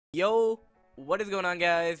Yo, what is going on,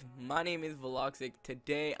 guys? My name is Veloxic.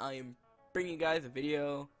 Today I am bringing you guys a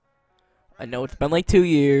video. I know it's been like 2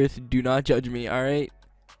 years. Do not judge me, alright?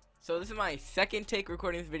 So this is my second take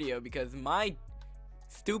recording this video because my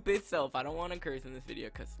stupid self, I don't want to curse in this video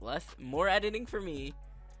because more editing for me.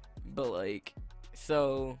 But like,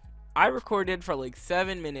 so I recorded for like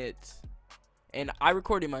 7 minutes and I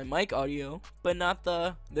recorded my mic audio, but not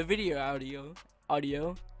the video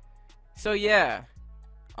audio. So yeah.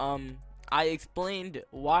 I explained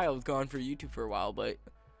why I was gone for YouTube for a while, but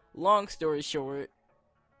long story short,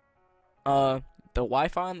 the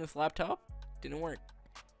Wi-Fi on this laptop didn't work.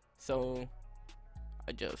 So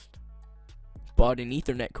I just bought an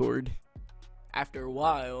Ethernet cord after a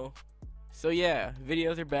while. So yeah,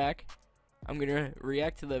 videos are back. I'm gonna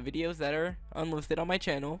react to the videos that are unlisted on my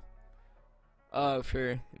channel,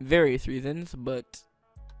 for various reasons, but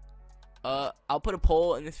I'll put a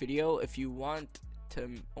poll in this video if you want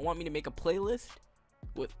me to make a playlist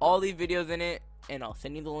with all these videos in it, and I'll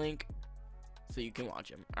send you the link so you can watch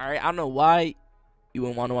them. Alright, I don't know why you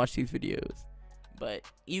wouldn't want to watch these videos, but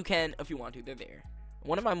you can if you want to. They're there.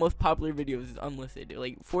 One of my most popular videos is unlisted,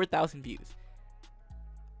 like 4,000 views.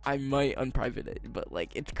 I might unprivate it, but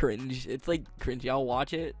like it's cringe. It's like cringy. I'll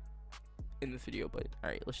watch it in this video, but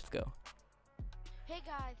alright, let's just go. Hey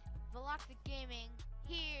guys, Veloxic Gaming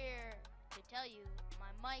here to tell you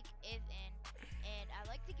my mic is in. And I'd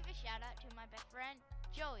like to give a shout out to my best friend,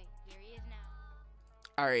 Joey. Here he is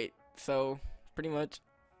now. Alright, so pretty much,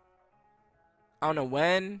 I don't know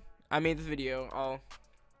when I made this video. Alright,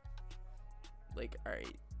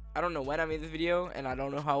 I don't know when I made this video, and I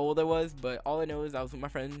don't know how old I was, but all I know is I was with my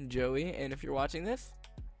friend Joey, and if you're watching this,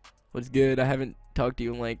 what's good? I haven't talked to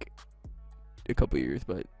you in like a couple years,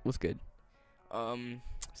 but what's good?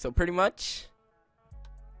 So pretty much,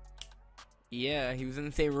 yeah, he was in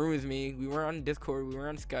the same room as me. We were on Discord. We were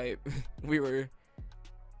on Skype. we were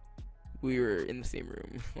in the same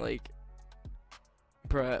room. Like,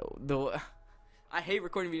 bruh, I hate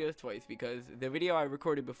recording videos twice because the video I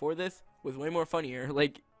recorded before this was way more funnier.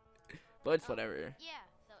 Like, but it's whatever. Yeah,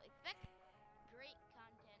 so expect great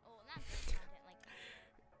content. Oh, not great content, like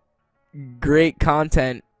great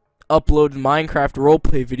content. Uploads Minecraft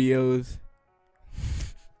roleplay videos.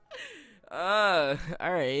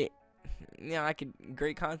 Alright. Yeah,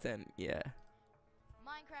 great content, yeah.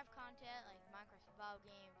 Minecraft content, like Minecraft survival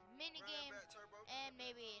games, mini games, and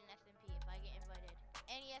maybe an SMP if I get invited.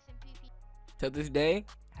 Any SMP? To this day,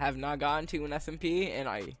 have not gotten to an SMP, and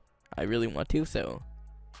I really want to, so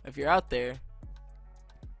if you're out there,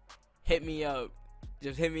 hit me up.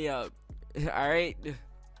 Just hit me up. Alright?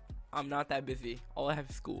 I'm not that busy. All I have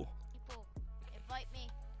is school. People, invite me.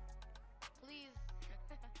 Please.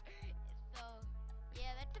 So,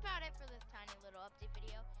 yeah, that's about it for this tiny little update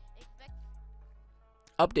video. Expect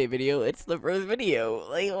update video? It's the first video.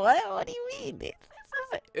 Like, what do you mean?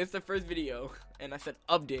 It's the first video, and I said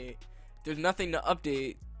update. There's nothing to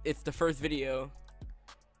update. It's the first video.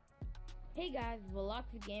 Hey guys,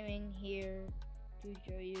 Veloxic Gaming here to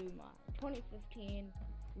show you my 2015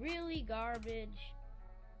 really garbage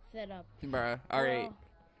setup. Bruh, alright.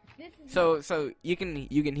 Well, so you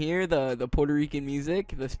can hear the Puerto Rican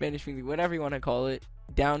music, the Spanish music, whatever you want to call it,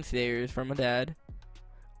 downstairs from my dad.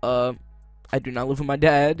 I do not live with my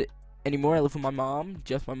dad anymore. I live with my mom,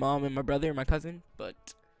 just my mom and my brother and my cousin. But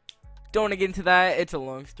don't want to get into that. It's a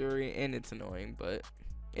long story and it's annoying, but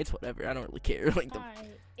it's whatever. I don't really care. Like my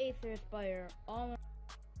Acer Aspire,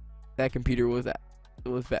 that computer was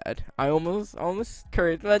bad. I almost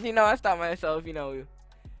cursed, but you know I stopped myself. You know,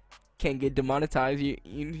 can't get demonetized. You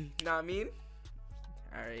know what I mean?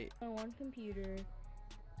 All right. my one computer.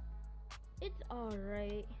 It's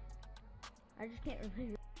alright. I just can't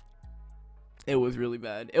remember. It was really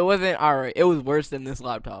bad. It wasn't alright. It was worse than this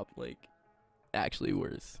laptop. Like, actually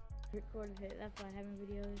worse. Recorded it. That's why I haven't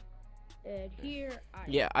videos. And here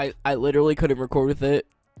Yeah, I literally couldn't record with it.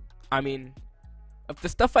 I mean, if the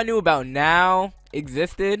stuff I knew about now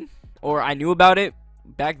existed, or I knew about it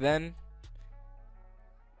back then,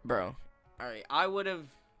 bro, alright, I would have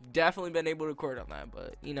definitely been able to record on that.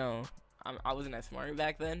 But, you know, I wasn't as smart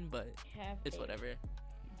back then, but it's whatever.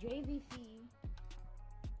 JVC.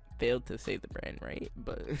 Failed to say the brand right,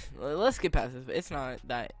 but let's get past this. It's not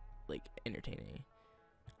that like entertaining.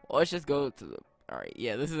 Well, let's just go to the. All right,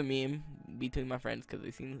 yeah, this is a meme between my friends because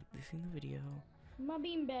they seen the video. My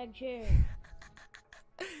beanbag chair.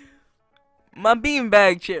 My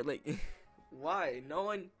beanbag chair. Like, why? No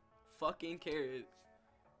one fucking cares.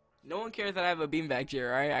 No one cares that I have a beanbag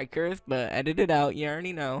chair. All right, I cursed, but edit it out. You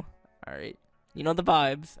already know. All right, you know the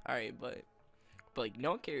vibes. All right, but like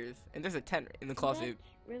no one cares. And there's a tent in the closet.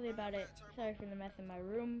 really about it. Sorry for the mess in my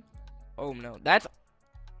room. Oh no, that's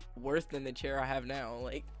worse than the chair I have now.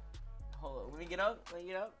 Like, hold on, let me get up. Let me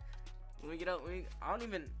get up. Let me get up. I don't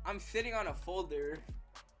even. I'm sitting on a folder.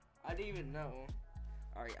 I didn't even know.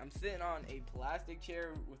 All right, I'm sitting on a plastic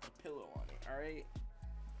chair with a pillow on it. All right.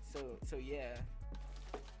 So yeah.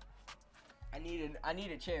 I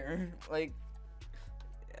need a chair. Like.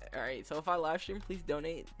 All right. So if I live stream, please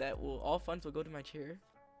donate. All funds will go to my chair.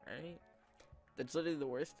 All right. That's literally the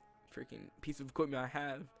worst freaking piece of equipment I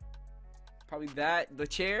have. Probably that, the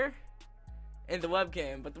chair, and the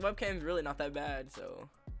webcam. But the webcam's really not that bad, so.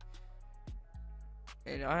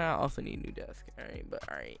 And I also need a new desk. Alright, but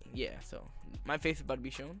alright, yeah, so my face is about to be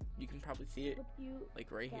shown. You can probably see it, Hope you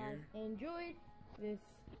like right here. enjoyed this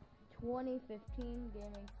 2015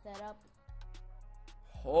 gaming setup.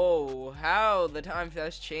 Oh, how the times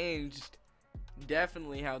has changed.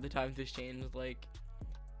 Definitely how the times has changed. Like,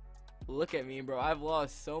 look at me, bro. I've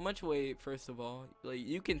lost so much weight, first of all. Like,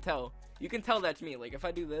 you can tell. You can tell that's me. Like, if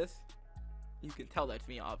I do this, you can tell that's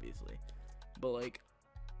me, obviously. But, like,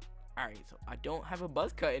 alright, so I don't have a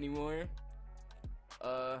buzz cut anymore.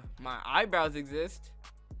 My eyebrows exist.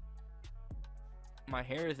 My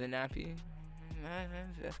hair is a nappy.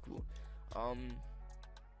 That's cool.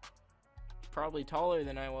 Probably taller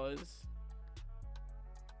than I was.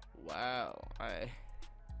 Wow,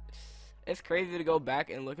 it's crazy to go back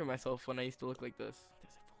and look at myself when I used to look like this.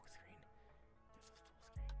 There's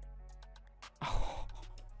a full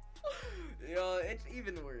screen. Yo, it's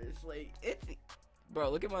even worse. Like, bro,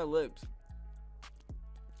 look at my lips.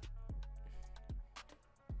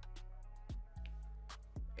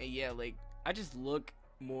 And yeah, like, I just look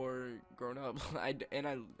more grown up. I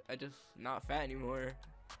just not fat anymore.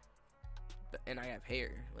 And I have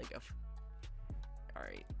hair. Like,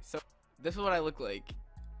 alright, so this is what I look like.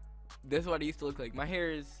 This is what I used to look like. My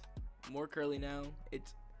hair is more curly now.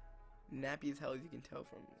 It's nappy as hell, as you can tell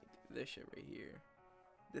from like, this shit right here.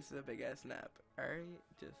 This is a big ass nap. Alright,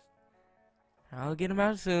 just I'll get him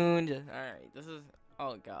out soon. Just alright. This is,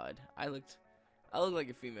 oh god. I look like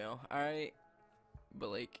a female. Alright, but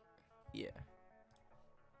like, yeah.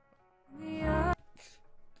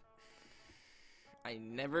 I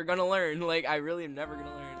never gonna learn. Like, I really am never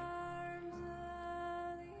gonna learn.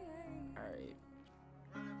 Alright.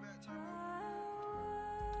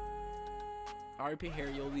 RP hair,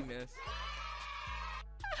 you'll be missed.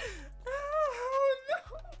 Oh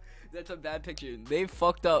no! That's a bad picture. They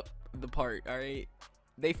fucked up the part, alright?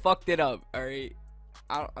 They fucked it up, alright?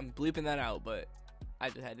 I'm bleeping that out, but I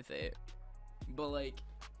just had to say it. But like,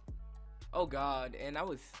 oh god, and I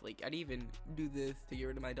was like, I didn't even do this to get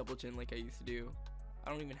rid of my double chin like I used to do. I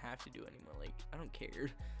don't even have to do it anymore. Like, I don't care.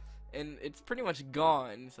 And it's pretty much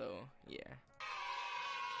gone, so yeah.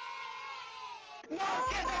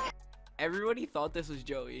 Everybody thought this was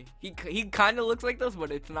Joey. He kind of looks like this,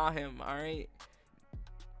 but it's not him, alright?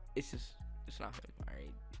 It's not him,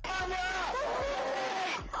 alright?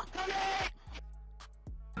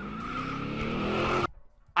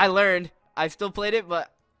 I learned. I still played it,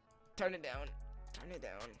 but turn it down. Turn it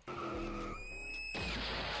down.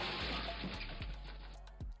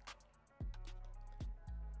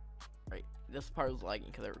 Right, this part was lagging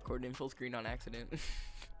because I recorded in full screen on accident.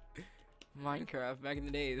 Minecraft back in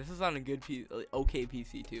the day. This was on a good okay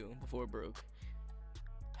PC too, before it broke.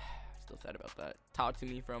 Still sad about that. Taught to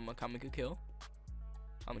me from a comic kill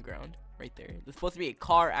on the ground, right there. This is supposed to be a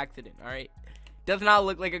car accident, all right? Does not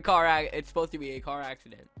look like a car it's supposed to be a car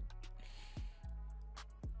accident.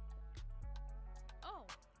 Oh,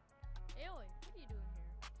 Aoi, what are you doing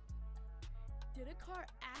here? Did a car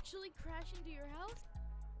actually crash into your house?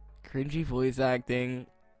 Cringy voice acting.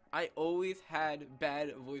 I always had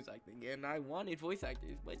bad voice acting, and I wanted voice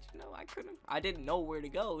actors, but you know, I couldn't. I didn't know where to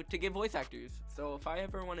go to get voice actors. So if I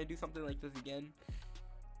ever want to do something like this again,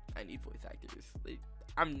 I need voice actors. Like,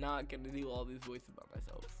 I'm not gonna do all these voices by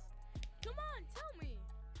myself. Come on, tell me.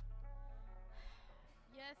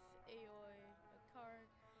 Yes, Aoi, a car.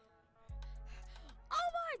 Oh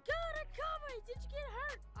my god, a car! Did you get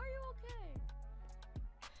hurt? Are you okay?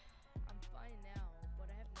 I'm fine now, but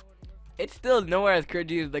I have nowhere to live. It's still nowhere as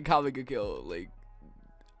cringy as the comic kill. Like,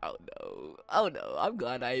 oh no, oh no. I'm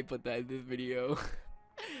glad I put that in this video.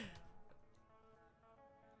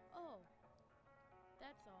 Oh,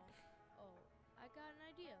 that's all. Oh, I got an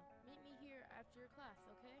idea. Meet me here after your class,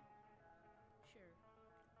 okay? Sure.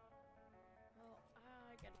 Well,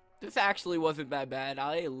 I gotta. This actually wasn't that bad.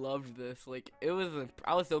 I loved this. Like, it was.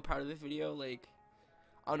 I was so proud of this video. Like,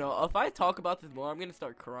 I don't know. If I talk about this more, I'm gonna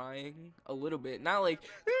start crying a little bit. Not like.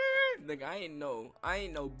 Like, I ain't no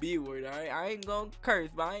B word, alright? I ain't gonna curse,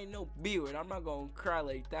 but I ain't no B word. I'm not gonna cry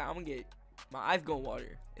like that. I'm gonna get My eyes going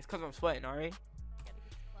water. It's cause I'm sweating, alright? Gotta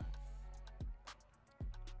get to class.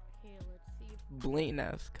 Okay, let's see if Blatant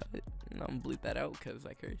ass cut. And I'm gonna bleep that out cause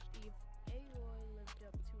I cursed. Aloy lived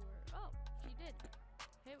up to her. Oh, she did.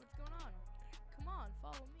 Hey, what's going on? Come on,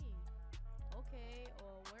 follow me. Okay,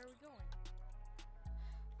 where are we going?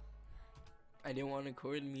 I didn't want to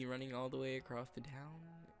record me running all the way across the town.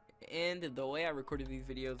 And the way I recorded these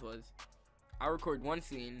videos was I record one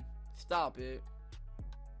scene, stop it,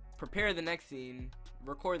 prepare the next scene,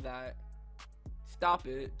 record that, stop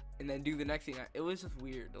it, and then do the next scene. It was just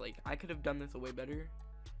weird. Like, I could have done this a way better,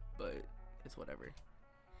 but it's whatever.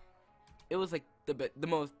 It was like the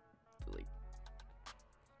most, like,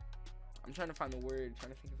 I'm trying to find the word,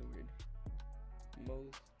 trying to think of the word.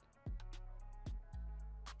 Most.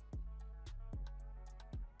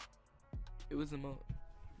 It was the most,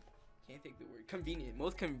 can't think the word, convenient,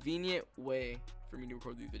 most convenient way for me to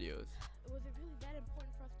record these videos. Was it really that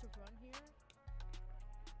important for us to run here?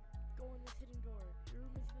 Go in this hidden door. Your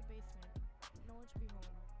room is in the basement. No one should be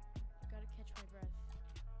home. I gotta catch my breath.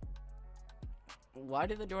 Why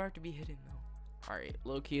did the door have to be hidden though? Alright,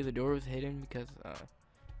 low key the door was hidden because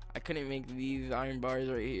I couldn't make these iron bars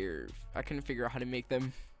right here. I couldn't figure out how to make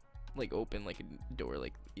them like open like a door,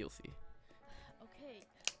 like you'll see. Okay,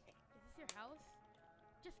 is this your house?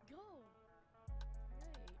 Just go.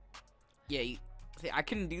 Right. Yeah, see, I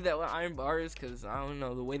couldn't do that with iron bars because I don't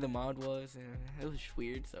know the way the mod was, and it was just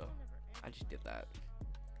weird. So I just did that.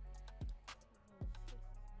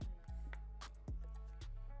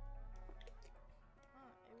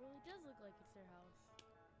 It really does look like it's their house.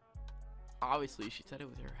 Obviously, she said it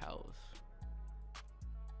was her house.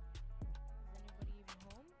 Is anybody even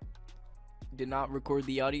home? Did not record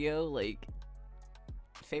the audio. Like,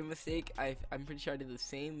 same mistake. I'm pretty sure I did the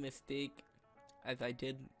same mistake as I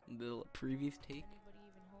did the previous take. Anybody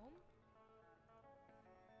even home?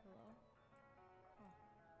 Hello? Huh.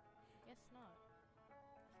 Guess not.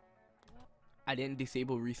 Well, I didn't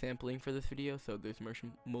disable resampling for this video, so there's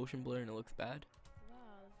motion blur and it looks bad.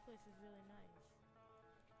 wow, this place is really nice.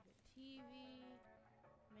 The TV.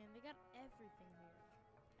 Man, they got everything here.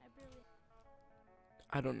 I barely.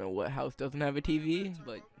 I don't know what house doesn't have a TV,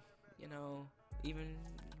 but you know, even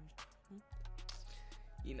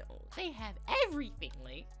they have everything.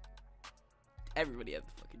 Like, everybody has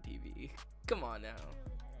a fucking TV. Come on now.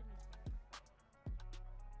 Barely had anything.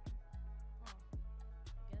 Huh.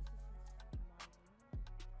 I guess this is my room.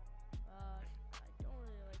 I don't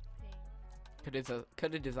really like pink.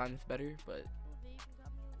 Could have designed this better, but Oh, they even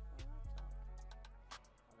got me a laptop.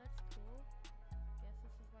 Oh, that's cool. Guess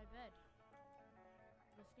this is my bed.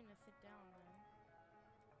 I'm just gonna sit down then.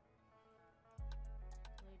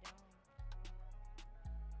 Lay down.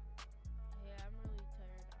 Yeah, I'm really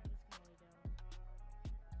tired. I'm just gonna lay down.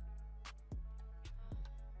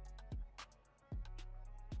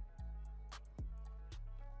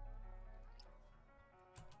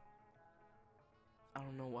 I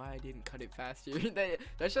don't know why I didn't cut it faster.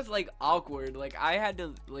 That's just like awkward. Like, I had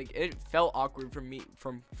to, like, it felt awkward from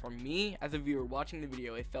me as a viewer watching the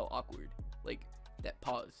video. It felt awkward, like that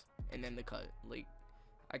pause and then the cut. Like,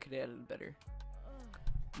 I could have added better.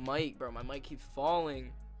 Ugh. Mic, bro, my mic keeps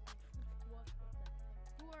falling. What the heck?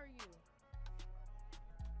 Who are you?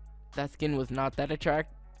 That skin was not that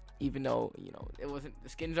attractive, even though, you know, it wasn't. The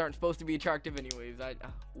skins aren't supposed to be attractive anyways.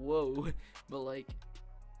 Whoa, but like,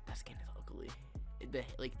 that skin is ugly.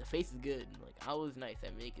 Like, the face is good. Like, I was nice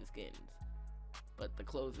at making skins, but the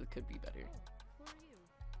clothes could be better. Oh, who are you?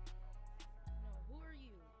 No, who are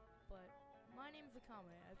you? But my name's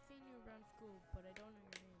Akame. I've seen you around school, but I don't know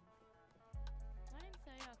your name. My name's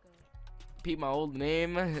Sayaka. Repeat my old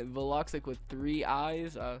name, Veloxic with 3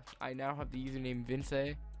 eyes. I now have the username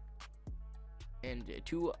Vince, and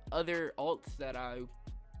 2 other alts that I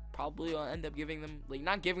probably will end up giving them, like,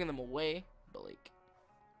 not giving them away, but like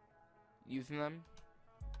using them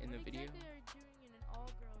in the video. What exactly are you doing in an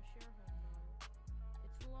all-girl share home though?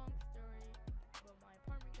 It's a long story, but my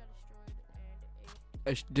apartment got destroyed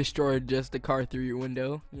and Destroyed just a car through your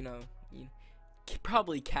window. You know,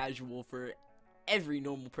 probably casual for every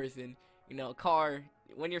normal person. You know, a car,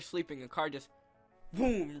 when you're sleeping, a car just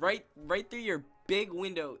boom right through your big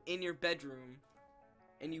window in your bedroom,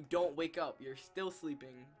 and you don't wake up. You're still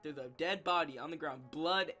sleeping. There's a dead body on the ground,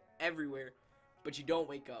 blood everywhere, but you don't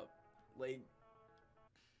wake up. Like,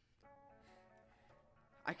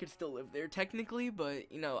 I could still live there technically,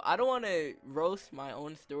 but you know, I don't want to roast my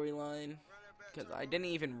own storyline because I didn't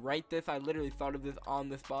even write this. I literally thought of this on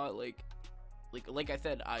the spot. Like I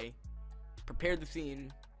said, I prepared the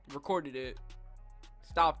scene, recorded it,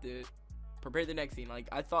 stopped it, prepared the next scene. Like,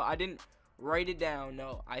 I didn't write it down.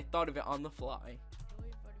 No, I thought of it on the fly.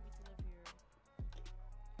 Joey invited me to live here,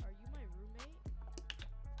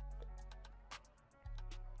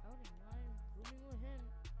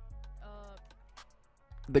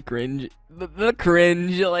 The cringe. The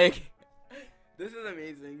cringe. Like, this is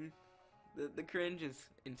amazing. The cringe is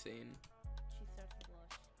insane. She starts to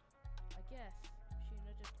blush. I guess she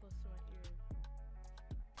nudges close to my ear.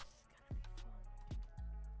 This is gonna be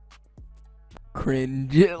fun.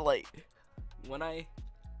 Cringe. Like, when I.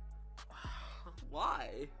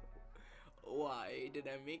 Why? Why did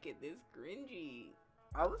I make it this cringy?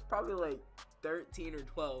 I was probably like 13 or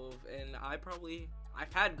 12, and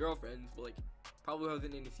I've had girlfriends, but like probably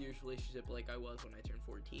wasn't in a serious relationship like I was when I turned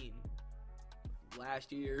 14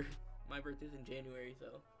 last year. My birthday's in January, so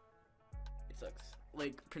it sucks.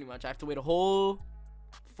 Like, pretty much I have to wait a whole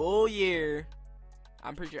full year.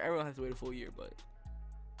 I'm pretty sure everyone has to wait a full year, but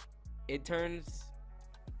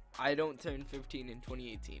I don't turn 15 in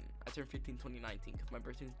 2018. I turn 15 in 2019 because my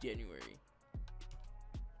birthday's January.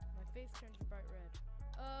 My face turns bright red.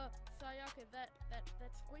 Sayaka,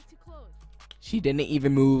 that's way too close. She didn't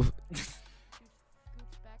even move. She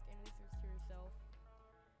scoots back and whispers to herself.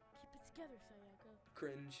 Keep it together, Sayaka.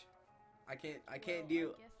 Cringe. I can't Well, deal.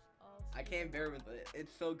 guess I'll I see can't you. bear with it.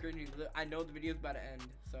 It's so cringy. I know the video's about to end,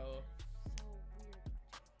 so. So weird.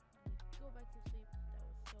 Go back to sleep. That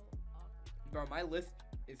was so awkward. Bro, my list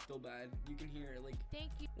is still bad. You can hear it. Like,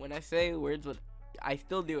 Thank you. when I say words with, I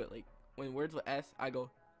still do it. Like, when words with S, I go,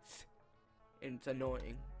 S, and it's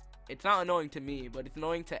annoying. It's not annoying to me, but it's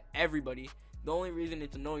annoying to everybody. The only reason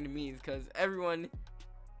it's annoying to me is because everyone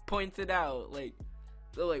points it out. Like,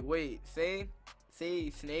 they're like, wait, say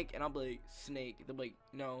snake, and I'll be like, snake. They'll be like,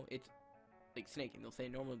 no, it's like snake, and they'll say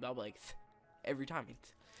normally, but I'll be like, S, every time.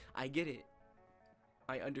 I get it.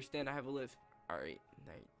 I understand. I have a list. Alright,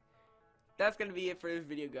 that's gonna be it for this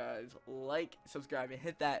video, guys. Like, subscribe, and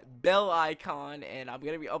hit that bell icon, and I'm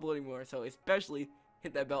gonna be uploading more, so especially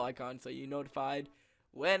hit that bell icon so you're notified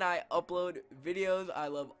when I upload videos. I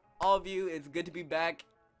love all of you. It's good to be back.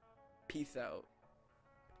 Peace out.